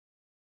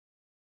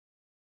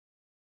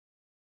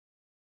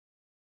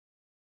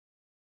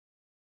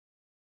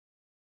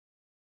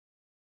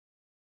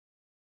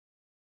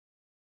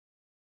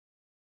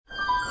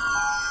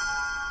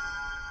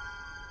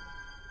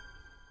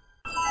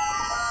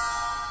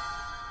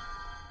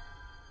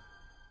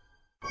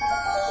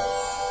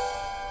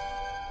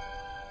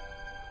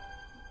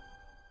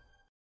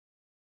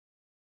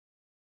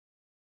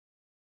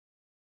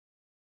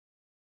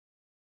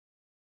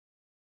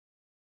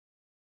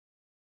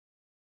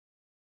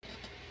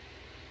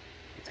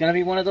going to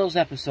be one of those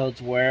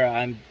episodes where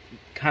I'm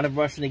kind of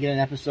rushing to get an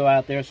episode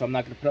out there, so I'm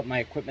not going to put up my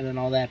equipment and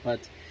all that, but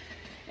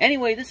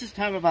anyway, this is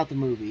time about the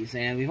movies,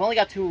 and we've only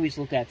got 2 movies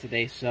to look at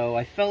today, so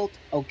I felt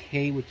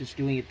okay with just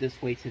doing it this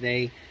way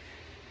today.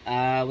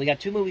 We got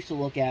 2 movies to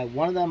look at.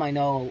 One of them I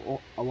know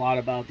a lot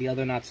about, the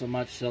other not so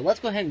much, so let's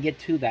go ahead and get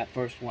to that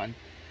first one,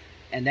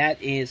 and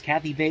that is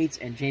Kathy Bates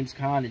and James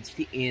Caan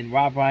in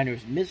Rob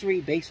Reiner's Misery,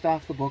 based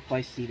off the book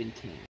by Stephen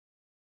King.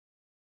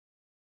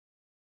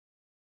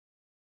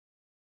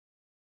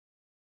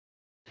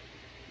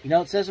 You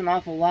know, it says an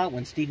awful lot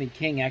when Stephen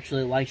King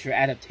actually likes your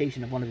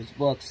adaptation of one of his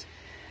books.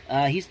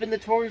 He's been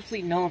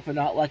notoriously known for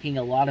not liking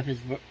a lot of his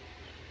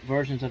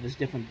versions of his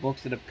different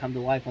books that have come to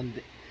life on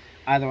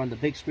either on the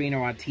big screen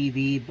or on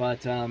TV,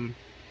 but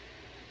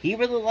he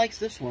really likes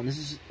this one. This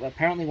is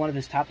apparently one of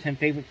his top 10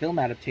 favorite film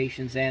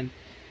adaptations, and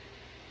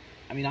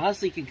I mean,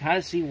 honestly, you can kind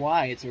of see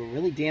why. It's a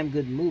really damn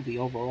good movie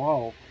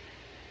overall.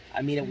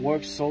 I mean, it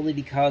works solely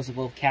because of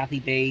both Kathy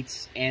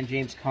Bates and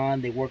James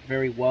Caan. They work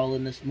very well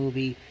in this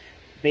movie.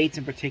 Bates,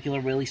 in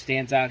particular, really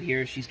stands out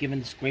here. She's given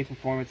this great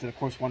performance and, of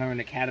course, won her an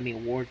Academy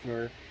Award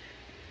for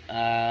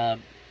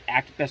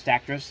Best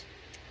Actress.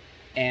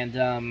 And,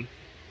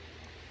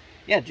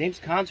 yeah, James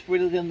Caan's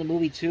really good in the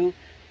movie, too.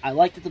 I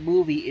like that the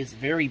movie is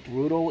very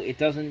brutal. It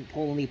doesn't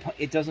pull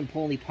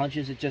any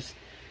punches. It just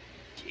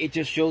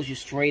shows you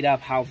straight up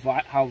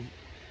how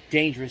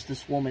dangerous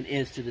this woman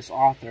is to this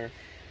author.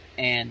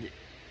 And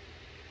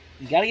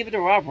you got to give it to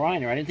Rob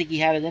Reiner. I didn't think he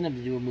had it in him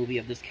to do a movie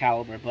of this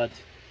caliber, but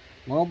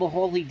lo and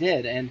behold, he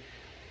did. And,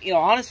 you know,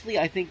 honestly,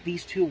 I think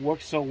these two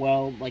work so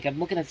well. Like, I'm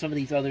looking at some of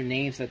these other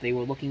names that they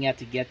were looking at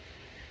to get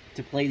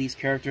to play these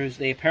characters.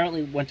 They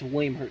apparently went to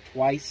William Hurt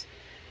twice.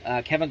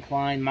 Kevin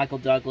Kline, Michael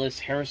Douglas,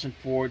 Harrison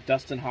Ford,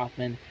 Dustin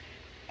Hoffman,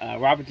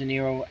 Robert De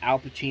Niro, Al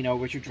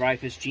Pacino, Richard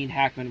Dreyfuss, Gene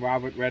Hackman,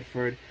 Robert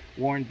Redford,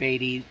 Warren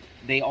Beatty.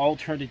 They all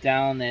turned it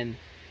down, and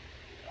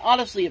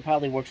honestly, it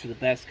probably works for the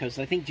best, because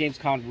I think James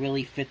Caan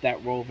really fit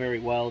that role very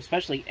well,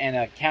 especially,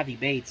 and Kathy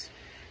Bates.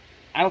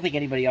 I don't think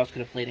anybody else could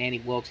have played Annie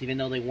Wilkes, even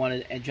though they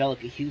wanted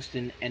Angelica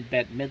Houston and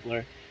Bette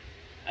Midler.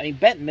 I mean,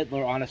 Bette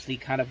Midler, honestly,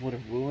 kind of would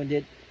have ruined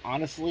it,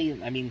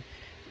 honestly. I mean,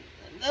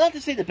 not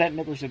to say that Bette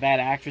Midler's a bad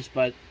actress,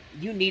 but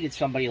you needed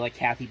somebody like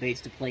Kathy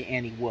Bates to play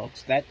Annie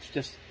Wilkes. That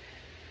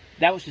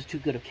was just too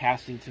good of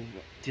casting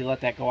to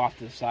let that go off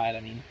to the side, I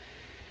mean.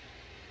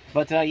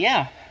 But,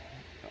 yeah.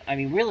 I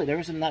mean, really, there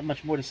isn't that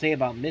much more to say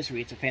about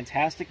Misery. It's a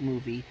fantastic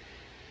movie.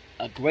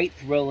 A great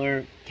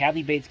thriller.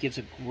 Kathy Bates gives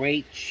a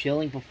great,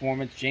 chilling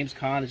performance. James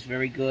Caan is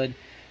very good.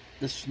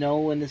 The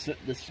snow and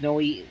the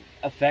snowy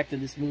effect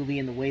of this movie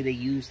and the way they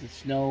use the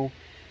snow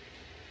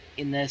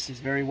in this is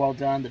very well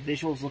done. The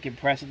visuals look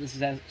impressive. This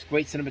is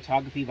great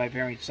cinematography by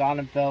Baron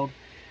Sonnenfeld.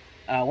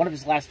 One of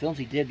his last films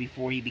he did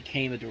before he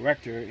became a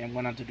director and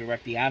went on to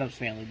direct the Addams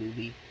Family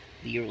movie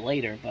the year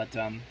later. But,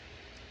 I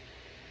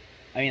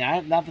mean, I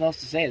have nothing else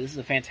to say. This is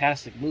a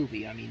fantastic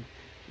movie. I mean,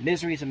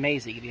 Misery is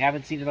amazing. If you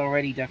haven't seen it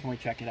already, definitely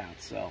check it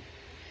out. So,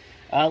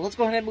 let's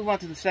go ahead and move on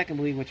to the second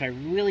movie, which I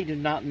really do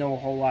not know a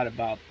whole lot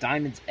about,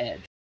 Diamond's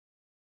Edge.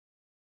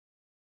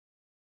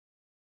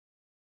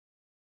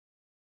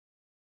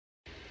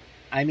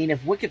 I mean,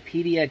 if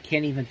Wikipedia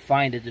can't even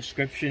find a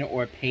description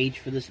or a page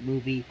for this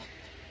movie,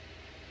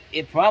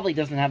 it probably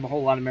doesn't have a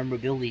whole lot of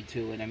memorability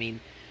to it. I mean,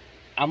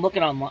 I've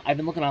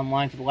been looking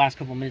online for the last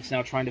couple of minutes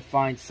now trying to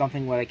find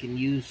something that I can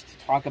use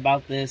to talk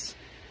about this,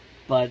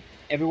 but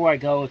everywhere I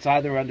go, it's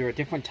either under a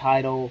different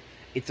title,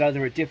 it's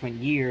either a different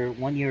year.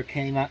 One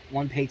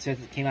page says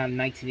it came out in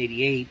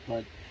 1988,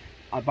 but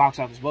on Box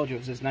Office Mojo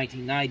it says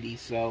 1990,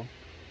 so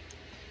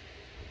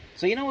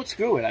you know what,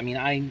 screw it. I mean,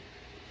 I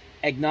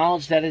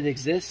acknowledge that it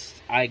exists.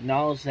 I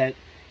acknowledge that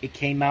it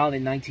came out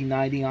in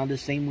 1990 on the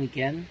same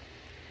weekend.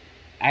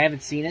 I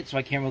haven't seen it, so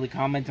I can't really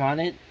comment on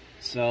it,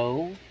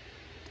 so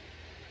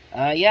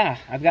yeah,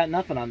 I've got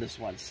nothing on this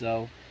one.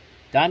 So,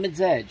 Diamond's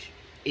Edge.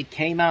 It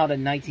came out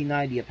in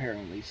 1990,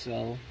 apparently,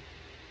 so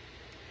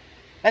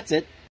that's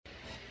it.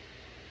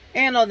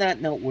 And on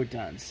that note, we're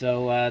done.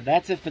 So,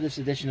 that's it for this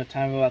edition of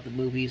Time About the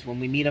Movies. When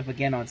we meet up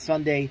again on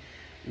Sunday,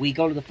 we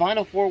go to the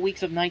final 4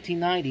 weeks of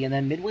 1990, and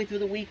then midway through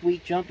the week, we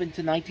jump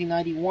into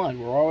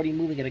 1991. We're already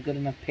moving at a good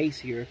enough pace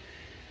here.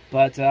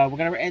 But we're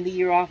going to end the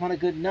year off on a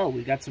good note.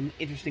 We've got some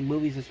interesting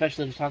movies,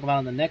 especially to talk about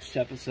in the next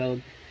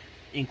episode,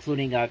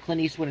 including Clint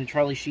Eastwood and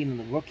Charlie Sheen in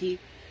The Rookie.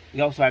 We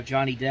also have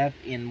Johnny Depp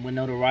in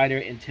Winona Ryder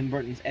and Tim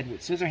Burton's Edward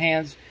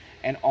Scissorhands,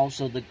 and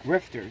also The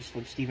Grifters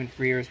from Stephen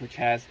Frears, which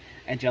has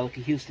Angelica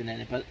Houston in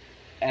it. But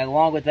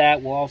along with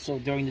that, we'll also,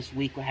 during this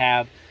week, we'll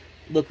have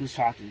Look Who's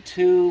Talking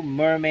 2,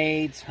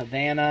 Mermaids,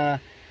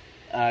 Havana,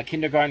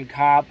 Kindergarten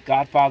Cop,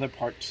 Godfather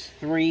Part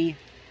 3.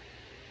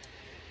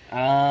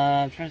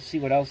 I'm trying to see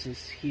what else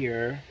is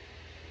here.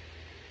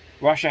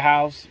 Russia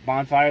House,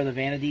 Bonfire of the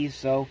Vanities.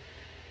 So,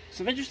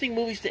 some interesting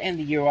movies to end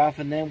the year off,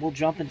 and then we'll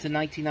jump into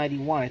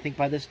 1991. I think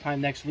by this time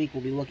next week,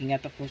 we'll be looking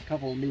at the first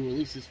couple of new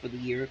releases for the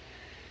year.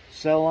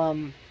 So,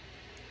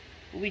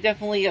 will be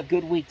definitely a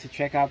good week to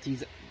check out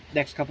these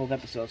next couple of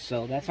episodes.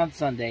 So, that's on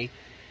Sunday.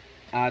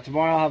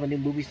 Tomorrow I'll have a new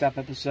movie stop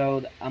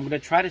episode. I'm going to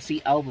try to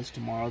see Elvis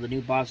tomorrow, the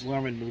new Baz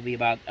Luhrmann movie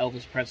about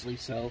Elvis Presley.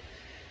 So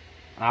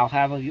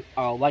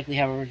I'll likely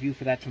have a review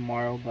for that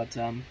tomorrow. But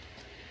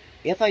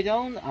if I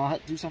don't, I'll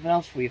do something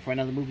else for you for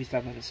another movie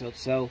stop episode.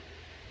 So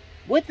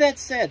with that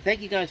said,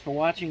 thank you guys for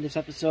watching this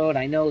episode.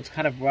 I know it's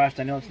kind of rushed.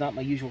 I know it's not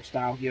my usual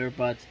style here,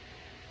 but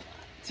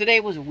today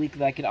was a week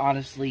that I could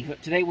honestly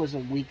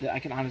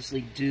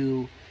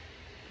do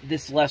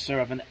this lesser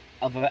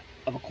of a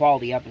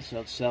quality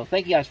episode. So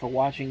thank you guys for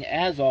watching.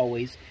 As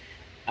always,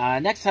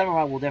 next time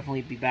around we'll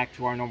definitely be back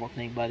to our normal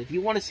thing. But if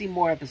you want to see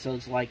more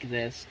episodes like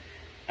this,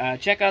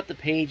 check out the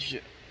page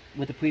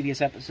with the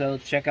previous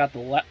episodes. Check out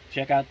the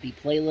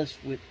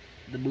playlist with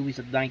the movies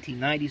of the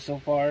 1990s so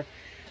far.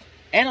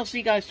 And I'll see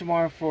you guys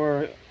tomorrow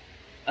for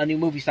a new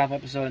movie stop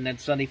episode, and then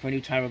Sunday for a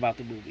new time about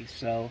the movies.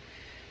 So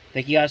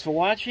thank you guys for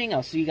watching.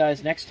 I'll see you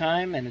guys next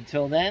time, and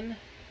until then,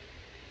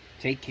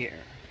 take care.